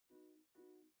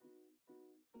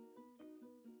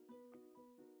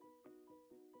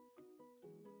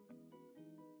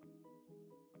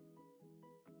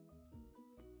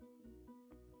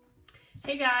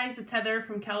Hey guys, it's Heather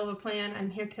from Caliva Plan. I'm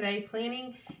here today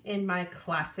planning in my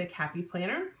classic Happy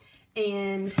Planner.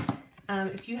 And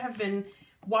if you have been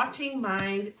watching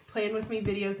my Plan With Me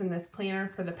videos in this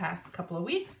planner for the past couple of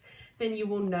weeks, then you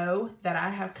will know that I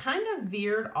have kind of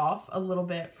veered off a little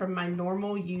bit from my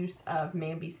normal use of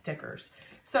Mambi stickers.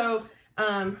 So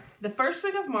the first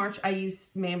week of March, I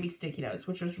used Mambi sticky notes,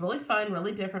 which was really fun,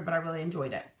 really different, but I really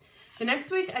enjoyed it. The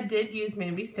next week, I did use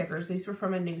Mambi stickers. These were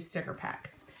from a new sticker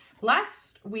pack.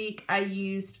 Last week, I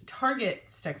used Target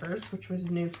stickers, which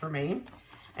was new for me.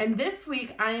 And this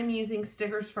week, I am using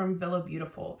stickers from Villa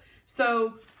Beautiful.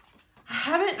 So,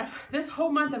 this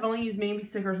whole month, I've only used Mambi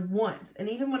stickers once. And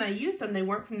even when I used them, they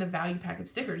weren't from the value pack of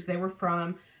stickers. They were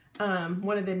from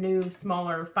one of the new,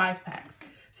 smaller 5-packs.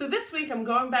 So this week, I'm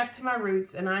going back to my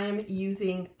roots, and I am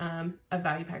using a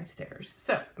value pack of stickers.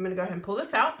 So, I'm going to go ahead and pull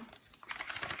this out.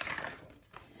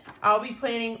 I'll be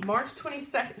planning March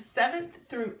 27th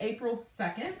through April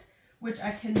 2nd, which I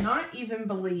cannot even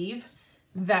believe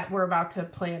that we're about to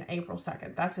plan April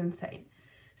 2nd. That's insane.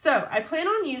 So I plan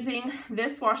on using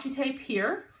this washi tape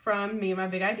here from Me and My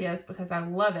Big Ideas because I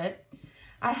love it.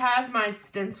 I have my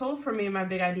stencil for Me and My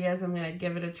Big Ideas. I'm going to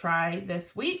give it a try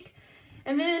this week.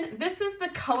 And then this is the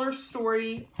Color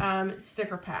Story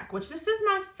sticker pack, which this is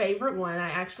my favorite one.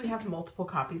 I actually have multiple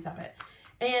copies of it.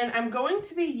 And I'm going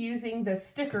to be using the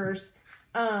stickers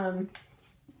that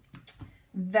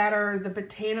are the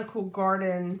Botanical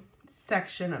Garden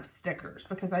section of stickers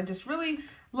because I just really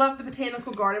love the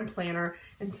Botanical Garden planner.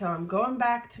 And so I'm going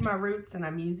back to my roots and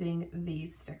I'm using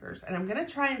these stickers. And I'm going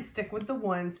to try and stick with the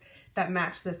ones that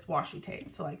match this washi tape.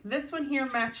 So like this one here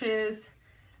matches,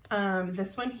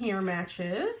 this one here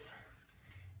matches,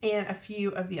 and a few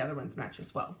of the other ones match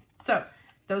as well. So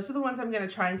those are the ones I'm going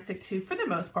to try and stick to for the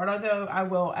most part, although I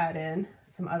will add in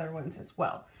some other ones as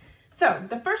well. So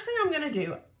the first thing I'm going to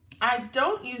do, I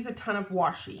don't use a ton of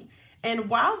washi. And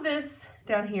while this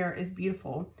down here is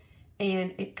beautiful,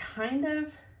 and it kind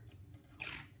of,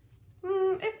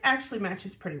 it actually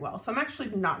matches pretty well. So I'm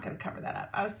actually not going to cover that up.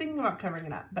 I was thinking about covering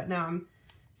it up, but now I'm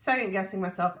second guessing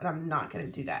myself and I'm not going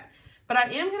to do that. But I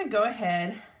am going to go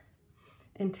ahead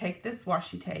and take this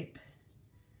washi tape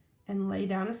and lay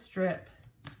down a strip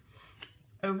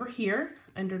over here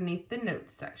underneath the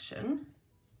notes section.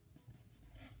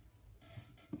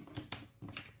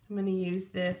 I'm going to use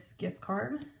this gift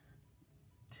card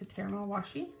to tear my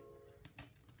washi.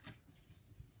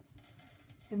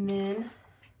 And then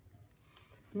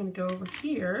I'm going to go over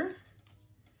here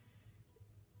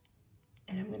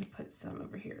and I'm going to put some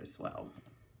over here as well.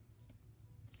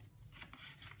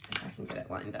 If I can get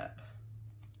it lined up.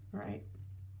 All right.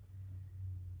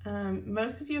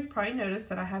 Most of you have probably noticed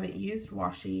that I haven't used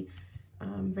washi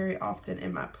very often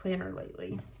in my planner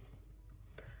lately.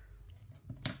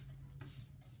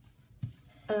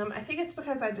 I think it's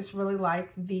because I just really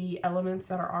like the elements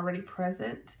that are already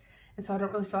present, and so I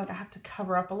don't really feel like I have to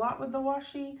cover up a lot with the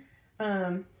washi.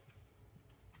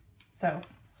 So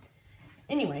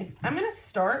anyway, I'm going to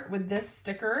start with this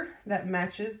sticker that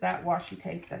matches that washi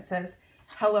tape that says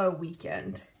Hello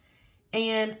Weekend.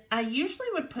 And I usually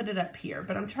would put it up here,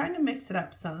 but I'm trying to mix it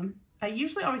up some. I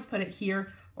usually always put it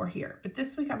here or here, but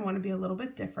this week I want to be a little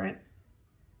bit different.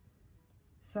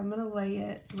 So I'm going to lay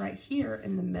it right here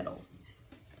in the middle.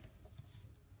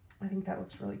 I think that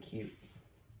looks really cute.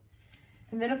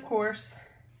 And then of course,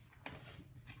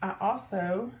 I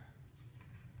also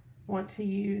want to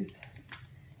use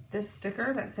this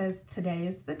sticker that says Today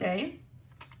is the Day,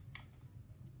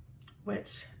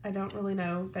 which I don't really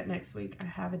know that next week I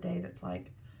have a day that's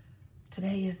like,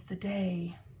 today is the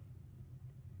day.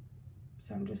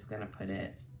 So I'm just gonna put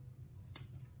it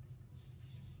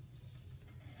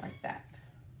like that.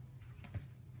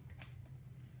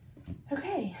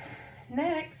 Okay,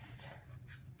 next,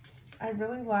 I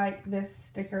really like this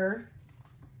sticker.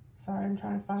 Sorry, I'm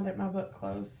trying to find it, my book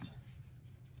closed.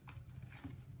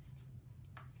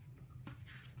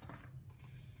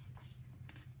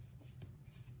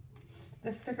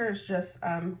 This sticker is just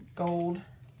gold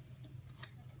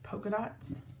polka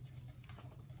dots.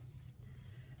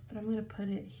 But I'm going to put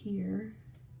it here.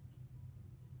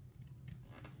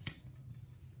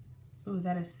 Oh,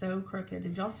 that is so crooked.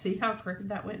 Did y'all see how crooked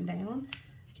that went down?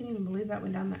 I can't even believe that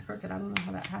went down that crooked. I don't know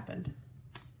how that happened.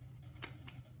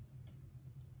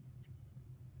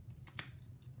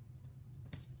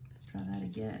 Let's try that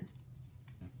again.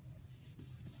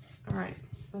 All right,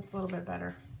 that's a little bit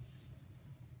better.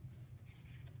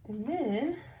 And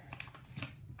then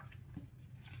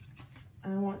I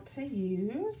want to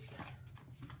use,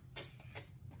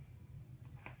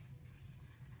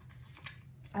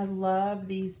 I love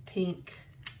these pink,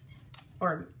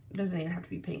 or it doesn't even have to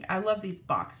be pink. I love these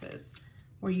boxes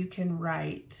where you can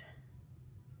write,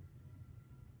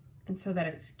 and so that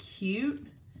it's cute,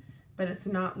 but it's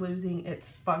not losing its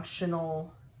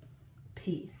functional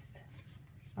piece.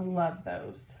 I love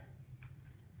those.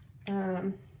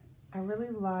 I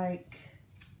really like,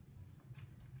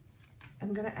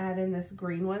 I'm gonna add in this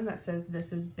green one that says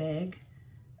 "This is big"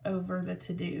 over the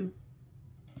to-do.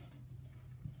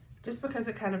 Just because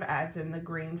it kind of adds in the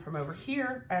green from over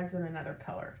here, adds in another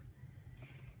color.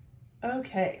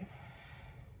 Okay.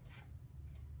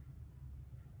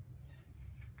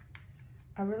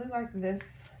 I really like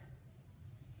this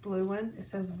blue one. It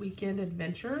says Weekend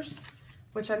Adventures,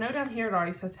 which I know down here it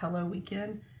already says Hello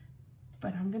Weekend,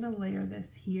 but I'm gonna layer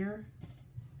this here.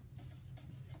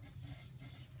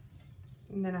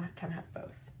 And then I kind of have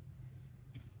both.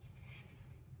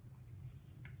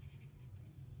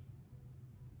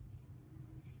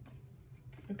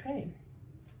 Okay.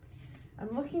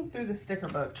 I'm looking through the sticker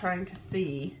book trying to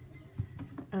see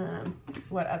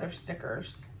what other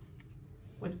stickers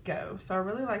would go. So I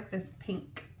really like this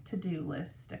pink to-do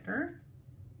list sticker.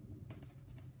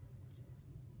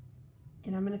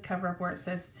 And I'm going to cover up where it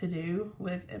says to do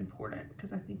with important,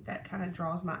 because I think that kind of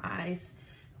draws my eyes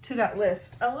to that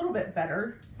list a little bit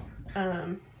better.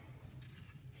 And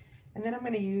then I'm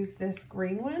going to use this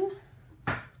green one,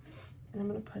 and I'm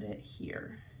going to put it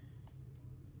here.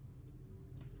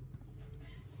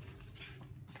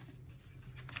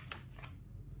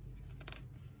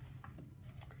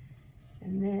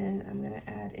 And then I'm going to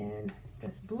add in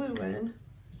this blue one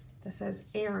that says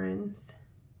errands,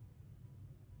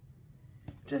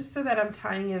 just so that I'm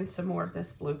tying in some more of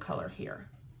this blue color here.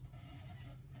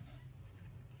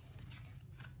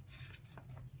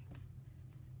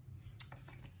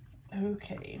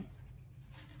 Okay.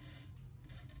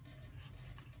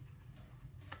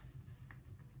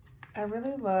 I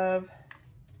really love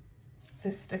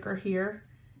this sticker here.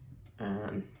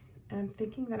 And I'm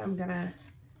thinking that I'm gonna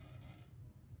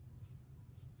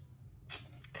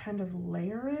kind of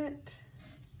layer it.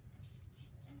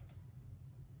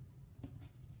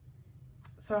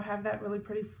 So I have that really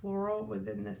pretty floral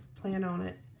within this plant on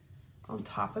it, on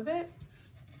top of it,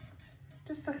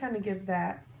 just to kind of give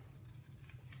that.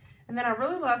 And then I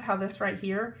really love how this right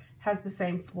here has the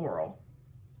same floral.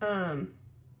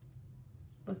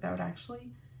 Look, that would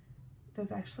actually,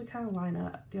 those actually kind of line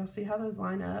up. Do y'all see how those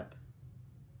line up?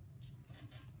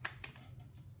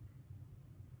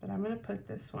 But I'm gonna put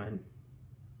this one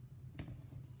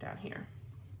down here.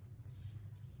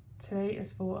 Today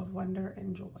is full of wonder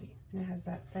and joy. And it has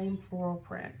that same floral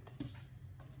print.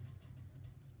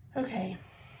 Okay,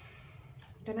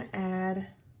 I'm gonna add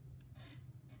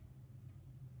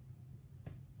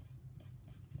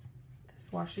this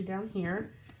washi down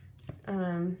here.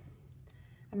 I'm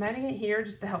adding it here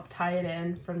just to help tie it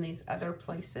in from these other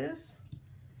places,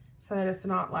 so that it's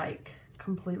not like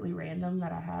completely random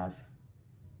that I have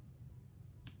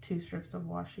 2 strips of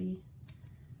washi.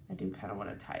 I do kind of want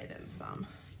to tie it in some.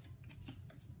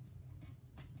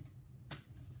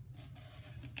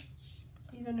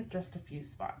 Even if just a few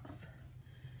spots.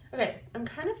 Okay, I'm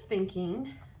kind of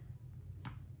thinking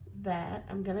that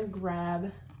I'm gonna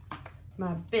grab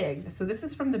my big. So this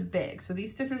is from the big. So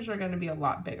these stickers are gonna be a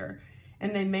lot bigger.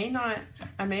 And they may not,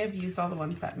 I may have used all the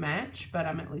ones that match, but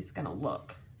I'm at least gonna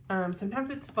look. Sometimes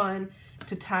it's fun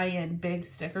to tie in big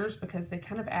stickers because they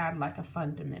kind of add like a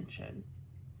fun dimension.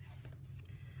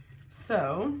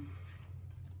 So,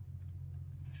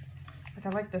 like I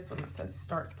like this one that says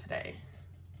start today.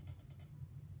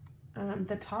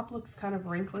 The top looks kind of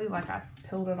wrinkly, like I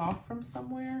peeled it off from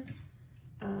somewhere.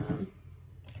 So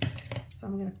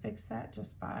I'm gonna fix that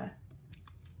just by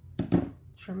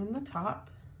trimming the top.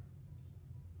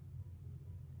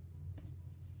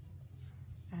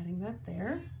 Adding that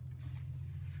there.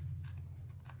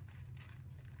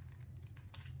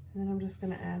 And then I'm just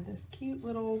gonna add this cute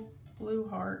little blue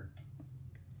heart.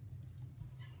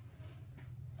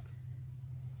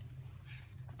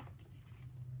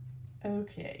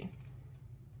 Okay.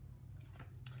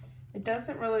 It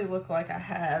doesn't really look like I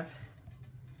have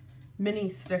many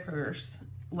stickers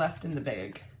left in the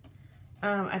big.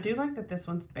 I do like that this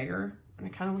one's bigger, and I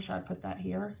kind of wish I'd put that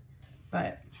here,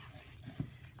 but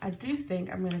I do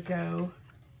think I'm gonna go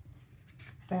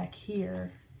back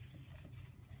here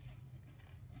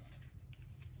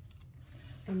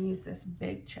and use this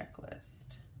big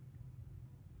checklist.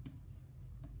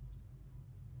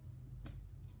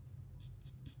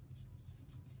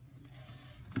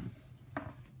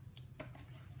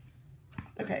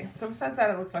 Okay, so besides that,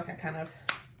 it looks like I kind of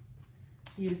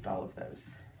used all of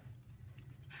those.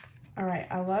 All right,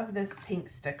 I love this pink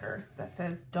sticker that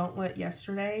says, "Don't let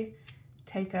yesterday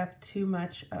take up too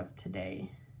much of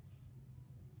today."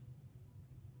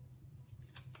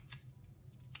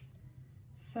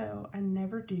 So I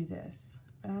never do this,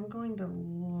 but I'm going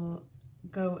to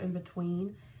go in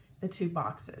between the two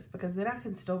boxes because then I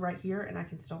can still write here and I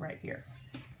can still write here.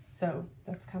 So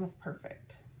that's kind of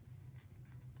perfect.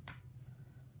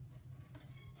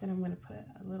 Then I'm going to put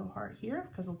a little heart here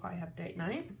because we'll probably have date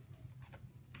night.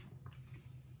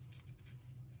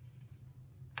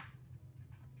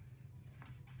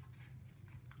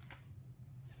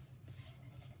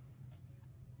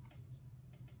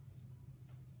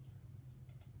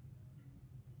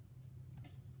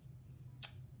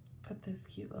 Put this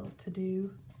cute little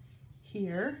to-do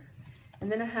here.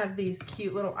 And then I have these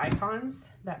cute little icons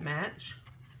that match.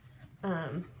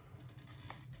 And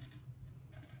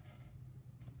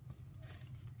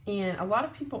a lot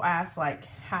of people ask, like,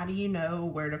 how do you know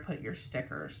where to put your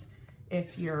stickers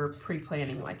if you're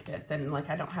pre-planning like this? And like,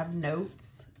 I don't have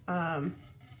notes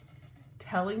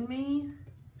telling me.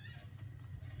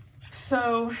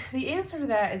 So the answer to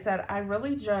that is that I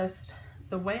really just,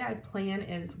 the way I plan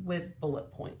is with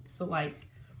bullet points. So like,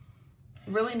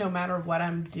 really no matter what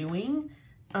I'm doing,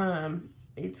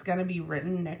 it's gonna be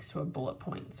written next to a bullet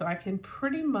point. So I can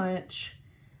pretty much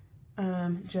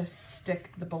just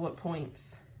stick the bullet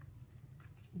points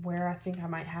where I think I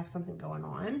might have something going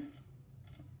on.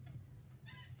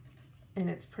 And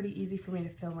it's pretty easy for me to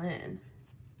fill in.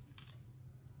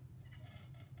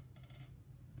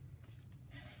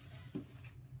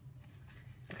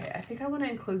 Okay, I think I want to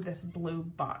include this blue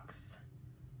box.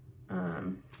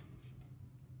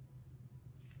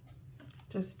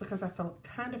 Just because I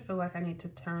kind of feel like I need to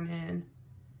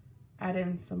add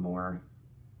in some more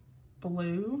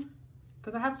blue.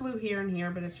 Because I have blue here and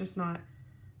here, but it's just not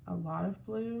a lot of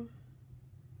blue.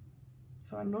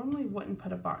 So I normally wouldn't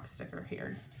put a box sticker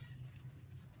here.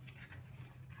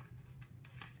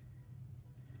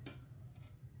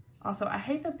 Also, I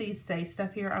hate that these say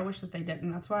stuff here. I wish that they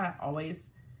didn't. That's why I always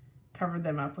cover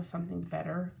them up with something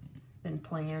better than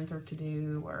plans or to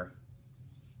do or...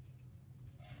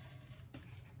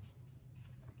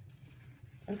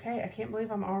 Okay, I can't believe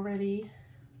I'm already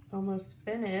almost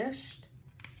finished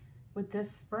with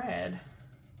this spread.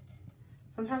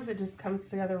 Sometimes it just comes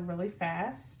together really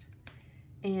fast.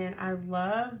 And I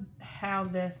love how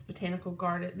these Botanical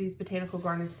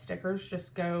Garden stickers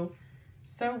just go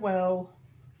so well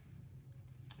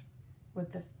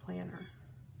with this planner.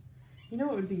 You know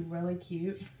what would be really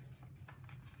cute?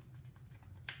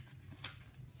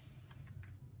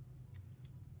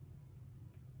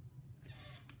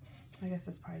 I guess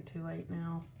it's probably too late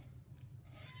now.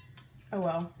 Oh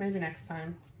well, maybe next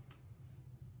time.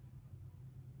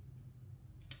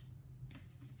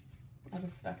 I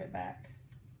just stuck it back.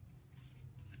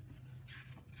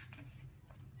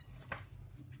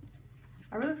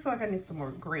 I really feel like I need some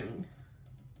more green.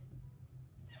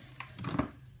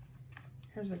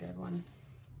 Here's a good one.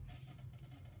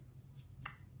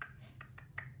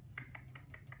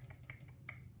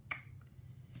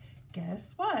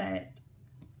 Guess what? I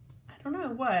don't know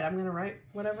what. I'm gonna write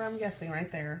whatever I'm guessing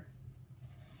right there.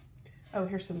 Oh,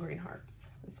 here's some green hearts.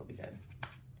 This will be good.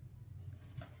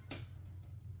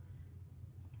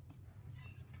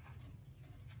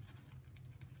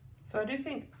 So I do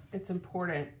think it's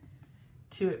important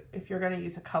to, if you're gonna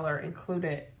use a color, include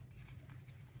it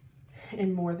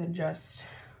in more than just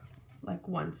like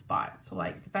one spot. So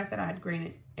like the fact that I had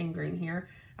green and green here,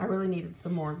 I really needed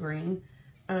some more green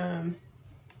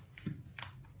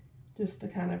just to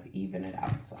kind of even it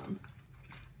out some.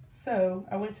 So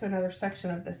I went to another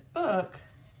section of this book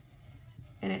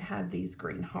and it had these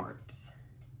green hearts,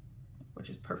 which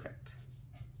is perfect.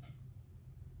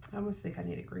 I almost think I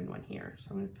need a green one here. So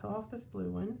I'm going to peel off this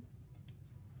blue one.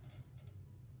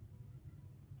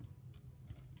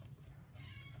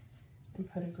 And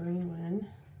put a green one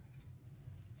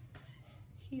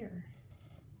here.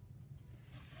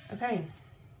 Okay.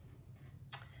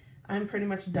 I'm pretty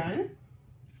much done.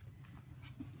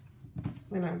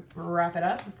 I'm going to wrap it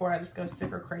up before I just go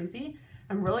sticker crazy.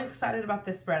 I'm really excited about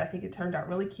this spread. I think it turned out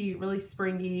really cute, really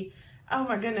springy. Oh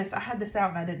my goodness, I had this out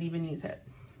and I didn't even use it.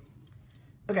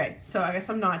 Okay, so I guess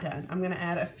I'm not done. I'm gonna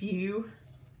add a few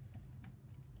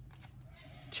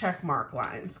check mark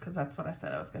lines because that's what I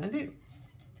said I was gonna do.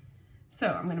 So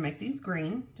I'm gonna make these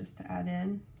green just to add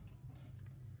in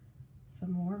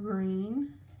some more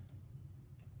green.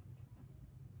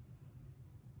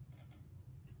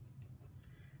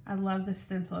 I love this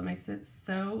stencil. It makes it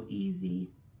so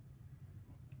easy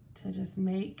to just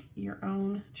make your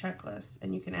own checklist,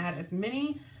 and you can add as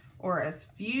many or as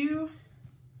few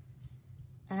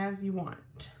as you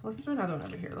want. Let's do another one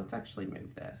over here. Let's actually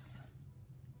move this.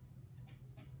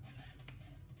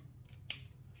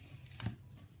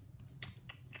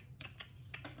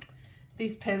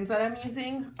 These pens that I'm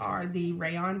using are the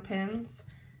rayon pens.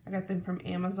 I got them from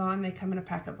Amazon. They come in a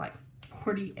pack of like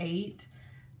 48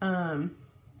 for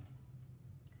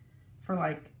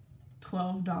like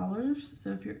 $12. So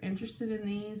if you're interested in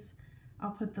these, I'll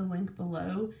put the link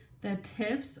below. The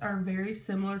tips are very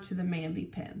similar to the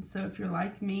Mambi pens. So if you're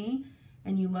like me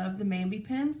and you love the Mambi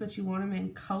pens, but you want them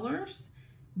in colors,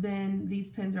 then these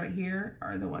pens right here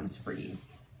are the ones for you.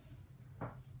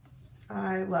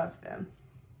 I love them.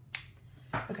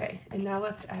 Okay, and now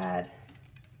let's add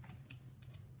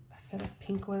a set of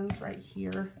pink ones right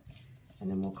here,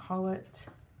 and then we'll call it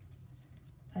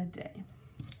a day.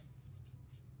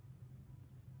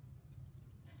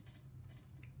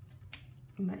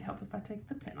 It might help if I take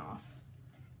the pen off.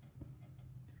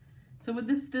 So with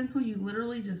this stencil, you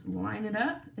literally just line it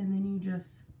up, and then you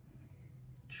just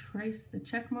trace the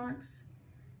check marks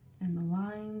and the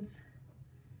lines,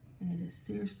 and it is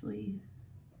seriously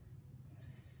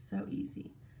so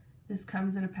easy. This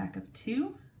comes in a pack of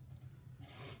 2.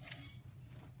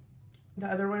 The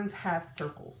other ones have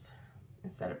circles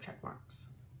instead of check marks.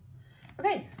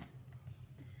 Okay,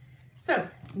 so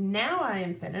now I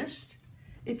am finished.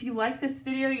 If you like this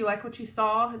video, you like what you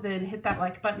saw, then hit that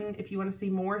like button. If you want to see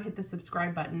more, hit the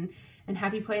subscribe button. And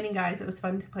happy planning, guys. It was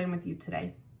fun to plan with you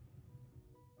today.